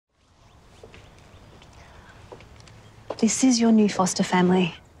This is your new foster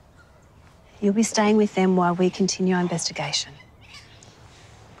family. You'll be staying with them while we continue our investigation.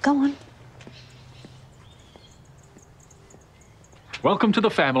 Go on. Welcome to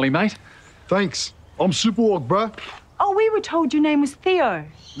the family, mate. Thanks. I'm Superwog, bruh. Oh, we were told your name was Theo.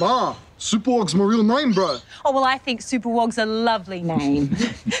 Nah, Superwog's my real name, bruh. Oh, well, I think Superwog's a lovely name.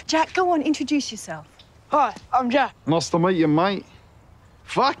 Jack, go on, introduce yourself. Hi, I'm Jack. Nice to meet you, mate.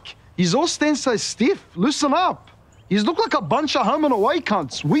 Fuck, he's all stand so stiff. Loosen up. He's look like a bunch of home and away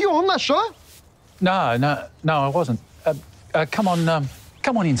cunts. Were you on that show? No, I wasn't. Come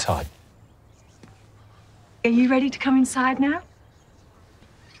on inside. Are you ready to come inside now?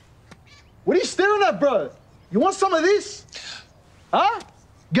 What are you staring at, bro? You want some of this? Huh?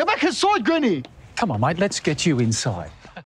 Get back inside, Granny. Come on, mate, let's get you inside.